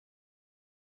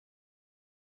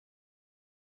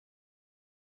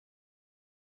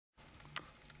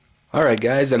Alright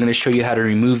guys, I'm going to show you how to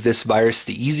remove this virus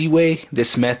the easy way.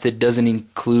 This method doesn't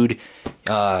include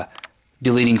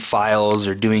deleting files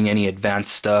or doing any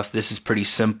advanced stuff. This is pretty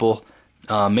simple.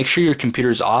 Make sure your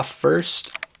computer's off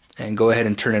first and go ahead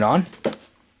and turn it on.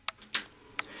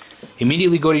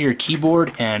 Immediately go to your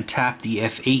keyboard and tap the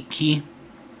F8 key.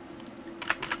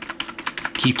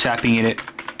 Keep tapping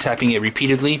it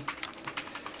repeatedly.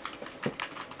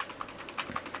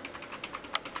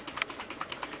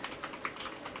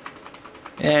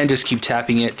 And just keep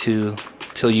tapping it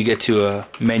till you get to a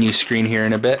menu screen here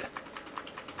in a bit.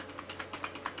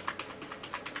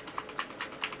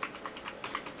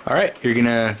 Alright, you're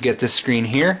gonna get this screen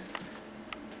here.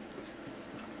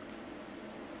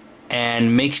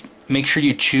 And make sure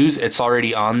you choose, it's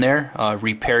already on there,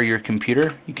 repair your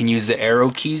computer. You can use the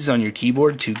arrow keys on your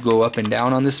keyboard to go up and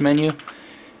down on this menu.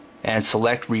 And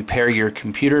select repair your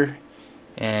computer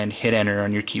and hit enter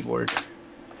on your keyboard.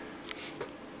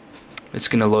 It's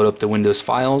going to load up the Windows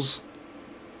files.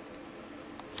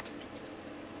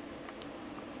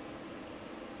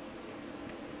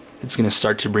 It's going to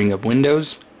start to bring up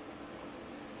Windows.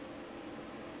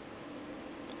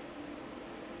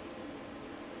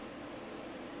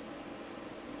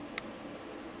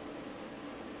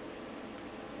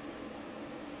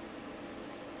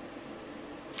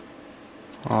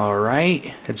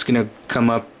 Alright, it's going to come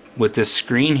up with this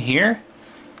screen here.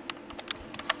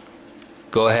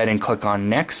 Go ahead and click on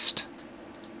Next.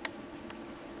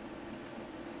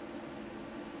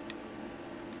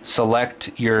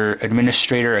 Select your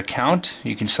administrator account.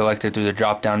 You can select it through the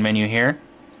drop down menu here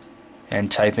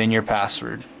and type in your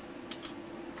password.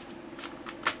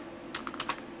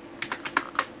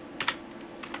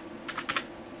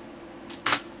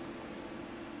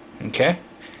 Okay,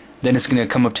 then it's going to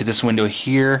come up to this window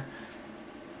here.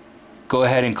 Go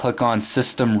ahead and click on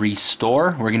System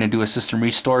Restore. We're going to do a System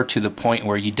Restore to the point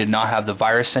where you did not have the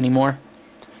virus anymore.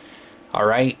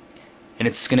 Alright, and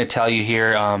it's going to tell you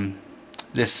here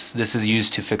this is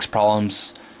used to fix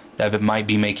problems that might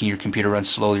be making your computer run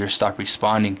slowly or stop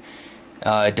responding.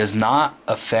 It does not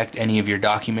affect any of your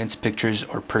documents, pictures,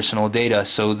 or personal data.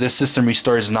 So this System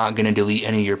Restore is not going to delete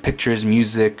any of your pictures,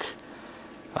 music,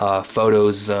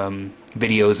 photos,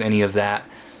 videos, any of that.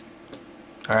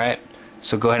 Alright.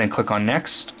 So go ahead and click on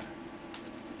Next.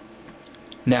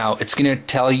 Now it's going to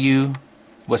tell you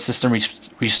what system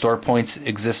restore points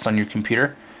exist on your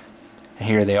computer. And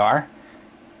here they are.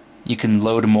 You can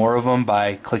load more of them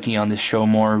by clicking on the Show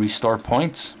More Restore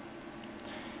Points.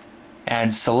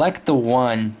 And select the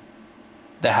one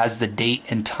that has the date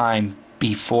and time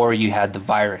before you had the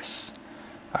virus.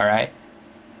 Alright?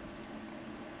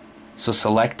 So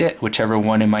select it, whichever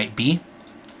one it might be.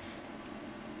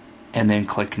 And then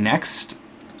click Next.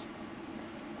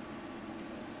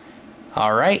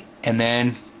 Alright, and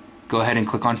then go ahead and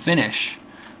click on Finish.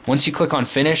 Once you click on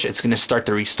Finish, it's going to start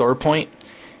the restore point,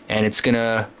 and it's going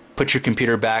to put your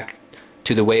computer back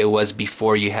to the way it was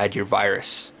before you had your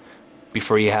virus,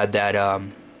 before you had that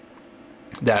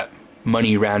that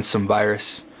money ransom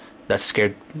virus that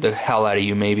scared the hell out of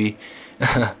you maybe.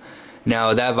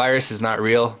 Now that virus is not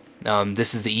real.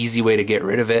 This is the easy way to get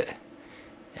rid of it,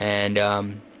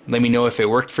 and let me know if it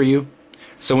worked for you.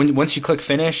 So once you click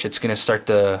Finish, it's going to start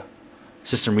the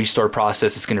system restore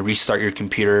process. It's going to restart your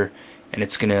computer, and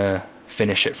it's going to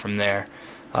finish it from there.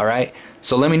 Alright,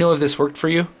 so let me know if this worked for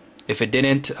you. If it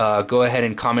didn't, go ahead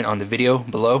and comment on the video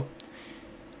below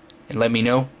and let me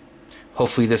know.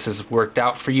 Hopefully this has worked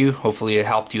out for you. Hopefully it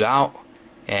helped you out,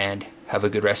 and have a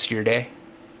good rest of your day.